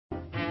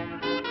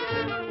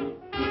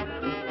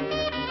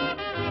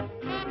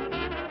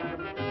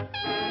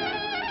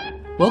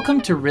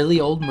Welcome to Really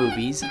Old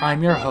Movies.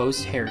 I'm your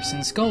host, Harrison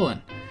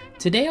Skolin.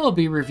 Today I'll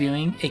be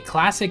reviewing a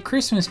classic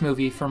Christmas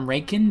movie from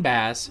Rankin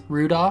Bass,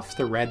 Rudolph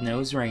the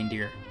Red-nosed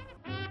Reindeer.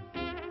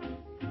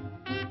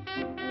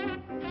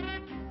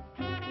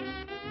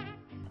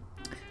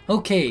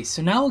 Okay,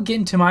 so now we'll get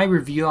into my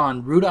review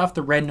on Rudolph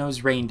the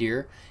Red-nosed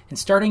Reindeer, and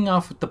starting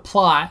off with the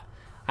plot,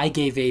 I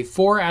gave a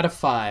 4 out of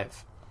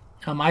 5.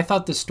 I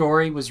thought the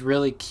story was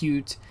really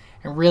cute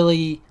and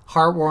really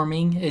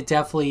heartwarming. It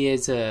definitely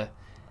is a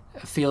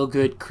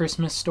feel-good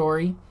Christmas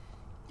story.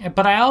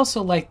 But I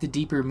also like the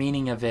deeper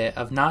meaning of it,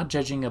 of not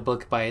judging a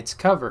book by its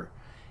cover.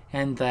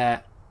 And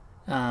that,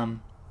 at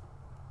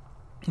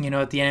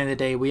the end of the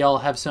day, we all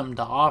have something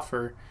to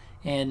offer,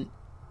 and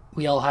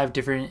we all have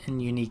different and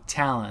unique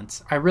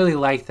talents. I really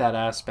like that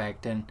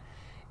aspect, and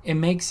it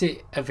makes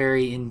it a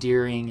very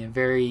endearing, a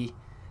very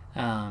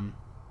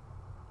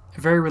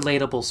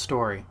relatable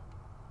story.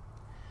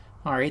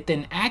 Alright,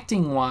 then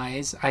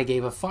acting-wise, I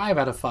gave a 5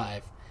 out of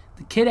 5.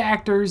 The kid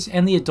actors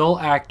and the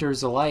adult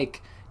actors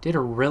alike did a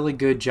really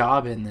good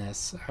job in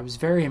this. I was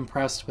very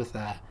impressed with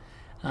that.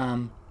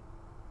 I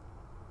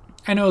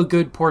know a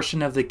good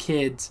portion of the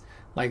kids,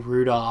 like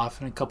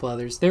Rudolph and a couple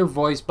others, they're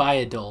voiced by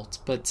adults,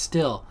 but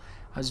still,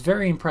 I was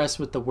very impressed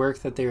with the work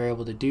that they were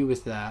able to do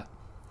with that.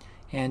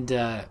 And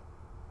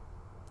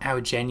how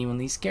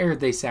genuinely scared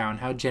they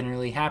sound, how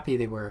genuinely happy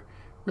they were.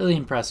 Really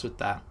impressed with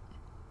that.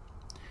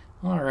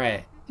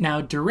 Alright, now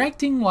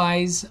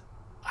directing-wise,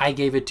 I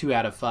gave it 2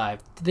 out of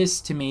 5. This,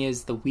 to me,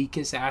 is the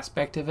weakest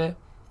aspect of it.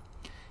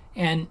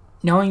 And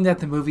knowing that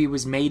the movie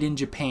was made in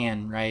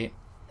Japan, right,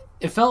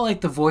 it felt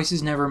like the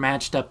voices never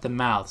matched up the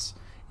mouths.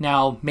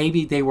 Now,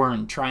 maybe they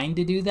weren't trying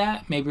to do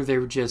that. Maybe they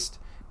were just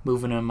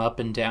moving them up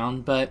and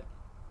down. But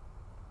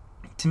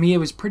to me, it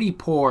was pretty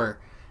poor.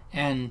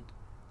 And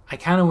I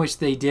kind of wish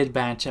they did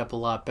match up a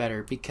lot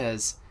better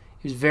because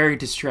it was very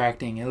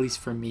distracting, at least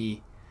for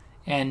me.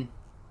 And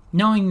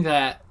knowing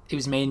that it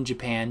was made in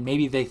Japan,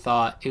 maybe they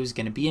thought it was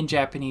going to be in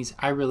Japanese.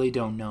 I really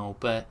don't know,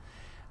 but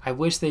I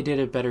wish they did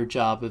a better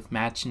job of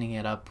matching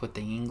it up with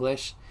the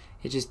English.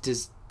 It just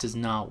does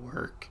not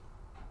work.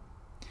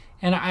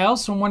 And I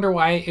also wonder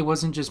why it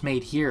wasn't just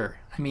made here.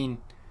 I mean,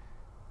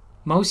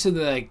 most of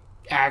the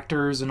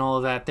actors and all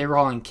of that, they were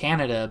all in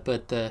Canada,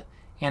 but the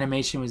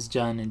animation was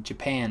done in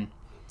Japan.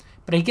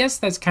 But I guess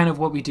that's kind of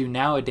what we do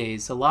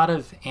nowadays. A lot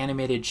of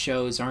animated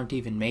shows aren't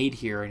even made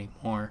here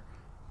anymore.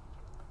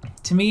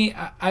 To me,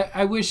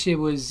 I wish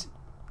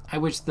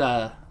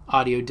the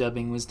audio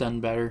dubbing was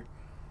done better.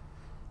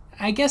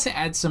 I guess it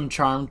adds some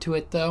charm to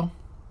it though.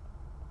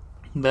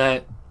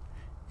 But,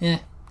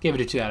 give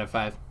it a 2 out of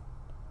 5.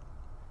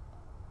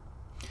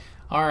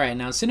 Alright,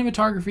 now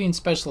cinematography and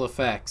special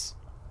effects.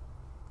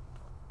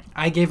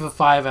 I gave a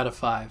 5 out of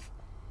 5.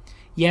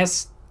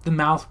 Yes, the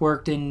mouth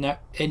worked and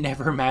it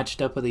never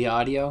matched up with the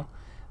audio.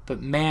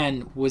 But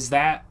man, was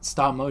that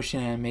stop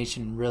motion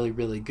animation really,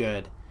 really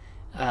good.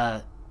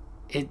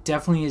 It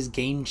definitely is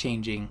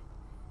game-changing.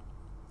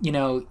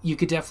 You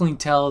could definitely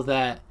tell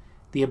that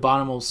the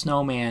Abominable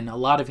Snowman, a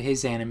lot of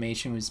his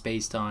animation was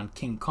based on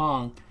King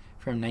Kong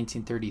from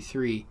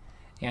 1933.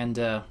 And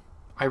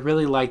I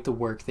really liked the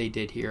work they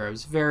did here. I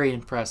was very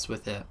impressed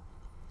with it.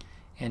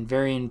 And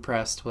very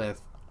impressed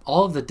with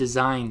all of the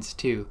designs,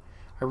 too.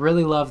 I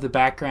really loved the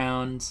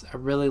backgrounds. I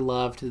really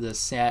loved the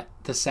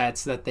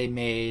sets that they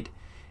made,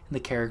 and the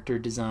character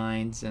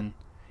designs, and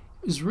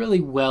it was really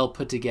well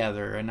put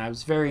together, and I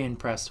was very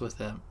impressed with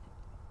it.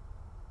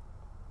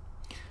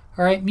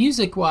 Alright,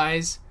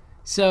 music-wise,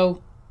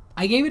 so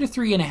I gave it a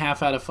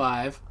 3.5 out of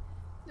 5.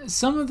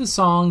 Some of the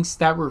songs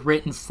that were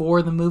written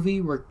for the movie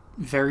were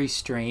very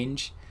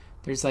strange.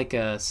 There's like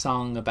a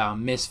song about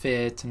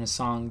misfits and a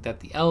song that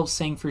the elves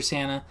sang for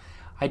Santa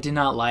I did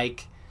not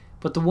like.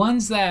 But the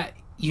ones that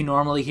you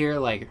normally hear,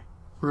 like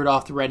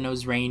Rudolph the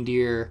Red-nosed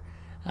Reindeer,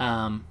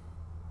 Have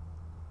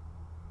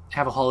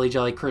a Holly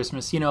Jolly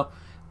Christmas,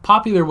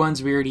 popular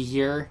ones we already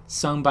hear,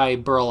 sung by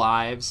Burl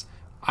Ives,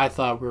 I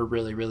thought were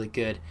really, really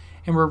good.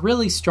 And were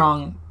really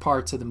strong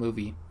parts of the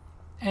movie.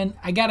 And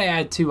I gotta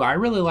add too, I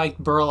really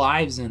liked Burl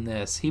Ives in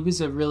this. He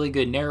was a really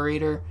good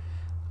narrator.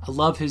 I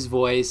love his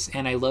voice,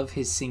 and I love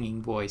his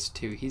singing voice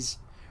too. He's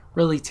a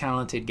really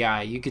talented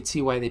guy. You could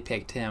see why they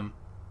picked him.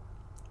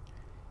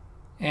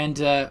 And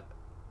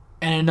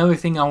another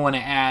thing I want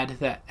to add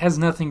that has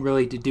nothing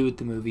really to do with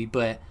the movie,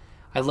 but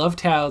I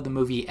loved how the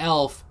movie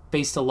Elf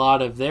based a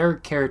lot of their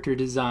character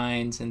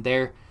designs and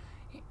their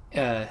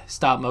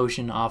stop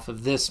motion off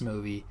of this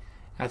movie.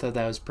 I thought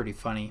that was pretty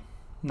funny.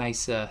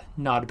 Nice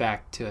nod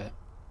back to it.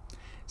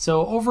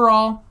 So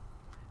overall,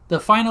 the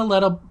final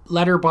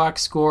Letterboxd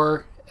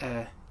score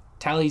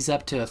tallies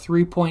up to a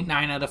 3.9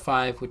 out of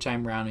 5, which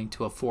I'm rounding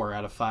to a 4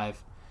 out of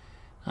 5.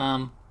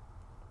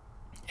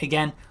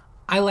 Again,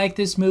 I like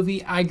this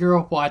movie. I grew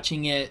up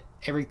watching it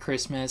every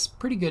Christmas.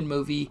 Pretty good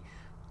movie.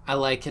 I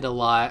like it a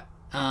lot.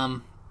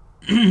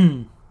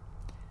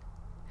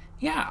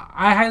 Yeah,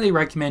 I highly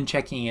recommend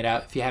checking it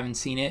out if you haven't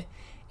seen it.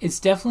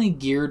 It's definitely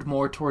geared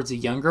more towards a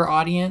younger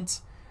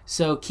audience,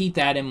 so keep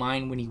that in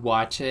mind when you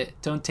watch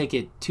it. Don't take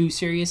it too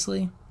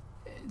seriously.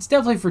 It's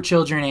definitely for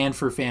children and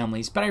for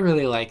families, but I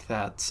really like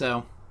that,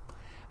 so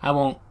I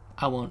won't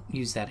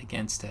use that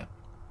against it.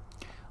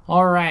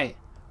 All right,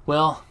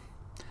 well,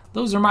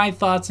 those are my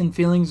thoughts and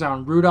feelings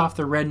on Rudolph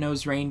the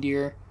Red-nosed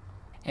Reindeer.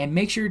 And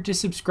make sure to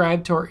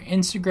subscribe to our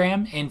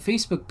Instagram and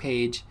Facebook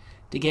page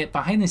to get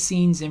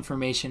behind-the-scenes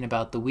information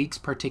about the week's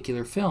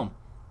particular film.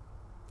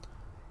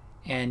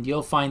 And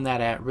you'll find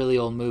that at Really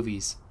Old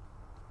Movies.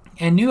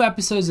 And new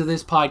episodes of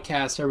this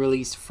podcast are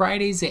released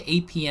Fridays at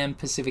 8 p.m.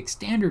 Pacific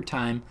Standard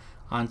Time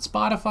on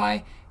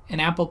Spotify and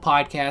Apple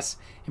Podcasts,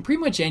 and pretty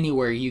much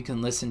anywhere you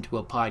can listen to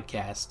a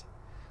podcast.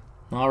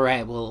 All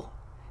right, well,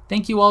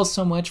 thank you all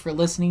so much for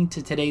listening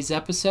to today's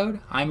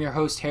episode. I'm your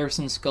host,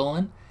 Harrison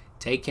Scullin.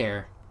 Take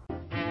care.